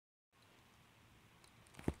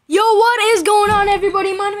Yo, what is going on,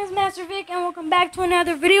 everybody? My name is Master Vic, and welcome back to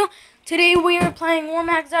another video. Today we are playing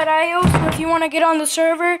warmax.io, so if you want to get on the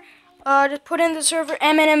server, just put in the server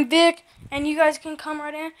MNM Vic, and you guys can come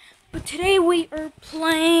right in. But today we are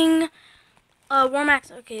playing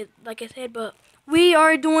warmax, okay, like I said, but we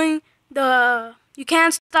are doing the You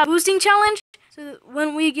Can't Stop Boosting Challenge. So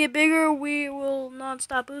when we get bigger, we will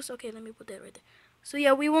non-stop boost. Okay, let me put that right there. So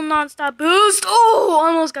yeah, we will non-stop boost. Oh,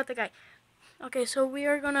 almost got the guy. Okay, so we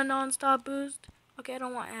are gonna non-stop boost. Okay, I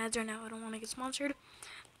don't want ads right now. I don't want to get sponsored.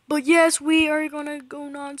 But yes, we are gonna go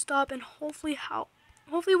non-stop, and hopefully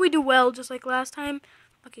we do well, just like last time.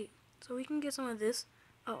 Okay, so we can get some of this.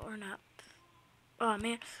 Oh, or not. Oh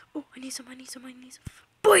man. Oh, I need some.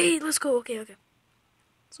 Boy, let's go. Okay.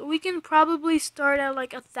 So we can probably start at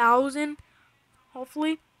like 1,000.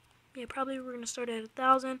 Hopefully. Yeah, probably we're gonna start at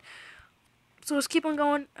 1,000. So let's keep on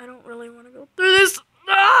going. I don't really want to go through this.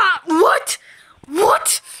 Ah! What?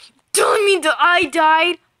 What? Telling me that I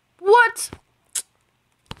died? What?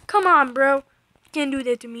 Come on, bro. You can't do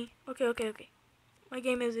that to me. Okay. My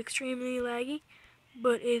game is extremely laggy,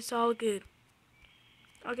 but it's all good.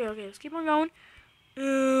 Okay, let's keep on going.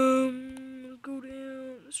 Let's go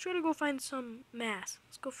down. Let's try to go find some mass.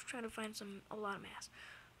 Let's go try to find a lot of mass.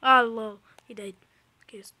 Ah, lol. He died.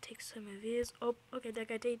 Okay, let's take some of his. Oh, okay, that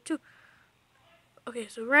guy died too. Okay,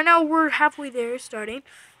 so right now we're halfway there, starting.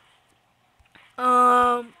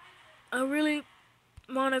 I really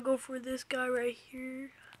want to go for this guy right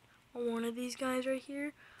here, or one of these guys right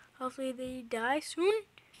here. Hopefully they die soon.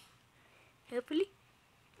 Hopefully.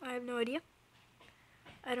 I have no idea.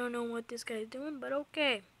 I don't know what this guy's doing, but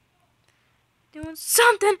okay. Doing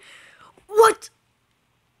something. What?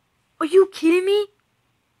 Are you kidding me?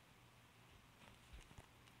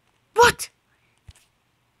 What?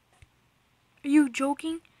 Are you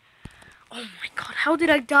joking? Oh my god, how did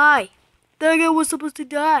I die? That guy was supposed to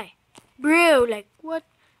die. Bro, like, what?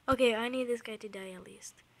 Okay, I need this guy to die at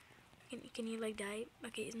least. Can you like die?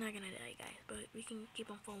 Okay, he's not gonna die, guys, but we can keep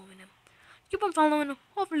on following him. Keep on following him.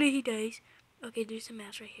 Hopefully he dies. Okay, there's some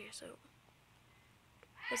maps right here, so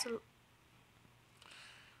that's a...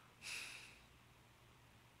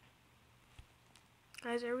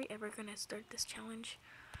 Guys, are we ever gonna start this challenge?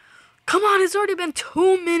 Come on, it's already been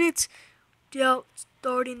 2 minutes without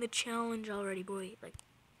starting the challenge already, boy. Like,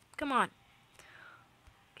 come on.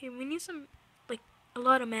 Okay, we need some, like, a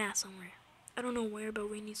lot of mass somewhere. I don't know where, but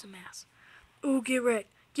we need some mass. Oh, get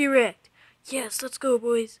wrecked. Yes, let's go,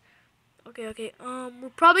 boys. Okay. We're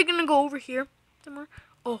probably gonna go over here somewhere.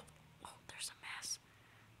 Oh, there's some mass.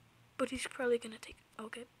 But he's probably gonna take.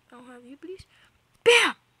 Okay, I'll have you, please.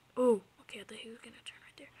 Bam! Oh, okay. I thought he was gonna turn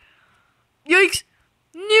right there. Yikes!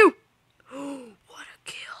 New. Oh, what a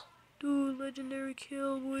kill, dude! Legendary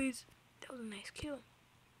kill, boys. That was a nice kill.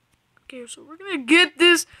 Okay, so we're gonna get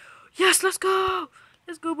this. Yes, let's go,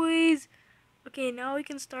 boys. Okay, now we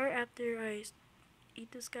can start after I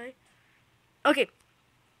eat this guy. Okay,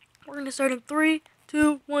 we're gonna start in 3,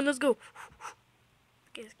 2, 1. Let's go.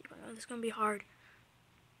 Okay, let's keep on going. This is gonna be hard.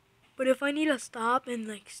 But if I need to stop and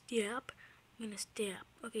like step, I'm gonna step.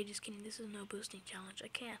 Okay, just kidding. This is no boosting challenge. I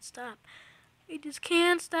can't stop. I just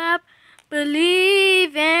can't stop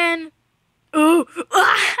believing. Oh,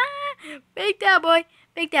 baked out, boy.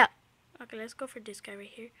 Baked out. Okay, let's go for this guy right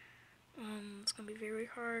here. It's gonna be very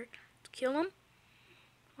hard to kill him.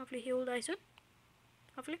 Hopefully he will die soon.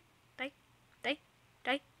 Hopefully. Die.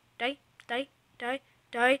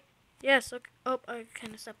 Yes, okay. Oh, I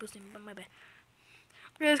kind of stopped boosting, but my bad.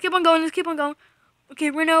 Okay, let's keep on going.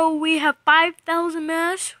 Okay, right now we have 5,000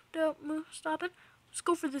 mash. Stopping. Let's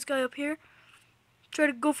go for this guy up here. Try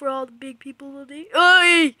to go for all the big people today.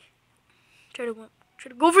 Oi! Try to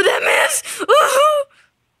go for that mass.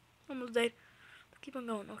 Almost died. Keep on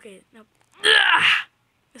going. Okay, now.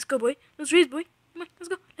 Let's go, boy. Let's race, boy. Come on, let's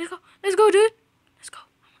go, dude. Let's go.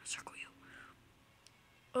 I'm gonna circle you.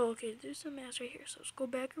 Oh, okay, there's some mass right here. So let's go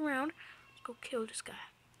back around. Let's go kill this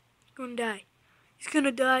guy. He's gonna die. He's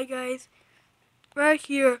gonna die, guys. Right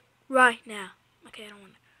here, right now. Okay, I don't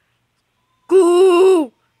wanna.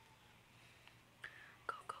 Go!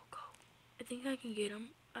 Go. I think I can get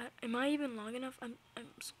him. Am I even long enough? I'm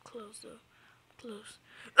so close though. Close.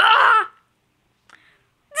 Ah!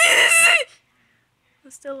 I'm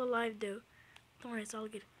still alive though. Don't worry, it's all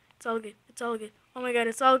good. Oh my god,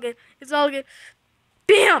 it's all good.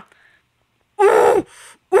 Bam! Oh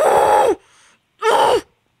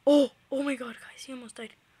my god, guys, he almost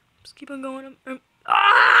died. Just keep on going. Oh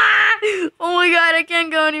my god, I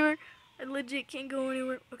can't go anywhere. I legit can't go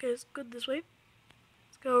anywhere. Okay, let's go this way.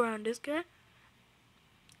 Let's go around this guy.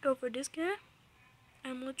 Go for this guy.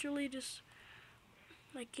 I'm literally just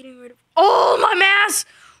Like getting rid of all my mass.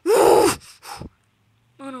 Woo!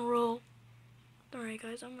 On a roll. Alright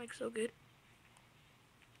guys, I'm like so good.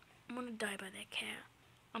 I'm gonna die by that cat.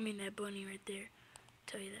 I mean that bunny right there. I'll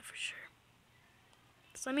tell you that for sure.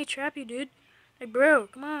 Just let me trap you, dude. Like, bro,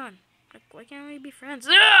 come on. Like, why can't we be friends?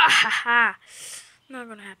 Ha. Not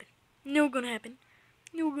gonna happen. No gonna happen.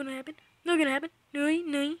 No gonna happen. Not gonna happen. No.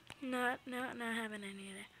 Not having any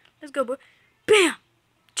of that. Let's go, boy. Bam!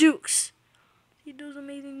 Jukes. He does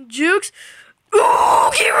amazing jukes.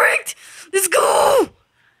 Oh, he rigged! Let's go!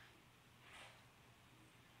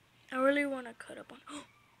 I really want to cut up on... Oh,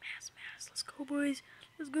 mass. Let's go, boys.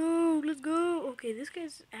 Let's go. Okay, this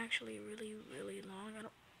guy's actually really long. I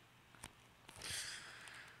don't...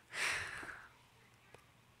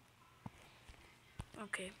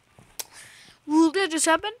 Okay. Will that just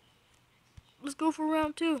happen? Let's go for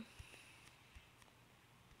round 2.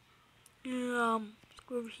 Let's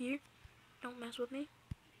go over here. Don't mess with me.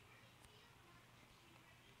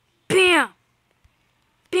 Bam!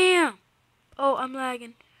 Bam! Oh, I'm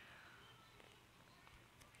lagging.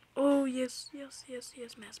 Oh, yes.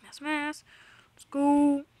 Mass. Let's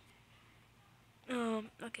go.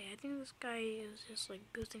 Okay, I think this guy is just like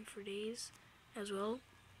boosting for days as well.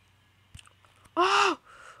 Oh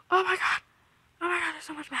my god, there's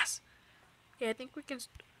so much mass. Yeah, I think we can,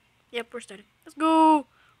 yep, we're starting. Let's go.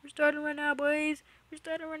 We're starting right now, boys. Let's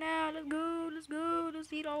go.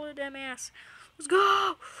 Let's eat all of that mass. Let's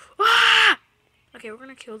go. Ah! Okay, we're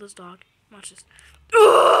gonna kill this dog. Watch this.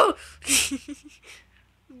 Oh!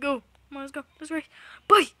 Let's go. Come on, let's go. Let's race.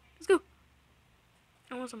 Boy, let's go.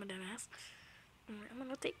 I want some of that mass. I'm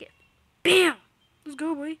gonna take it. Bam! Let's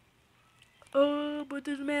go, boy. Oh, but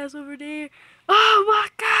there's mass over there. Oh my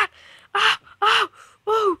god!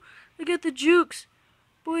 Whoa! I got the jukes.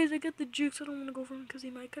 Boys, I got the jukes. I don't want to go for him because he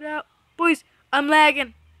might cut out. Boys, I'm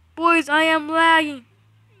lagging. Boys, I am lagging.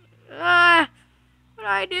 What did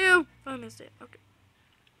I do? I missed it. Okay.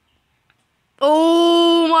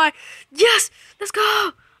 Oh my. Yes! Let's go!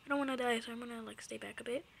 I don't want to die, so I'm going to like stay back a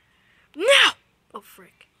bit. Now! Oh,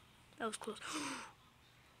 frick. That was close.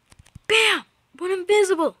 Bam! Went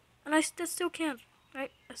invisible. And that still counts,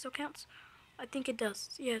 right? That still counts? I think it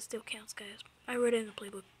does. Yeah, it still counts, guys. I read it in the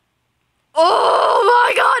playbook. Oh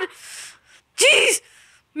my god! Jeez!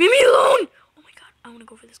 Leave me alone! Oh my god, I want to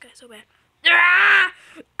go for this guy so bad.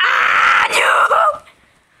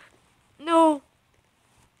 No!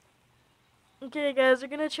 Okay, guys, we're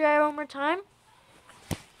gonna try one more time.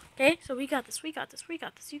 Okay, so we got this. We got this.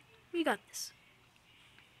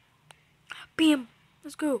 Bam!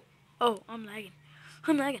 Let's go. Oh, I'm lagging.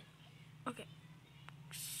 Okay.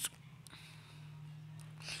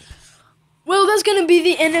 Well, that's gonna be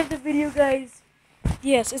the end of the video, guys.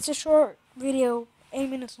 Yes, it's a short video, 8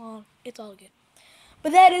 minutes long. It's all good.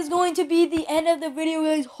 But that is going to be the end of the video,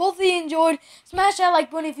 guys. Hopefully you enjoyed. Smash that like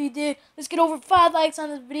button if you did. Let's get over 5 likes on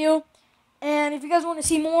this video. And if you guys want to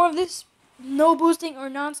see more of this, no boosting or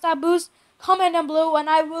non-stop boost, comment down below, and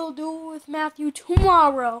I will do with Matthew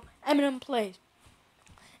tomorrow. MNM Plays.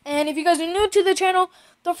 And if you guys are new to the channel,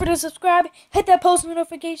 don't forget to subscribe, hit that post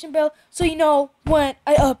notification bell so you know when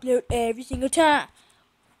I upload every single time.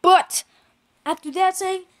 But after that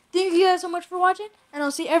saying, thank you guys so much for watching, and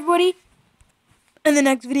I'll see everybody in the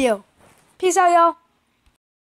next video. Peace out, y'all.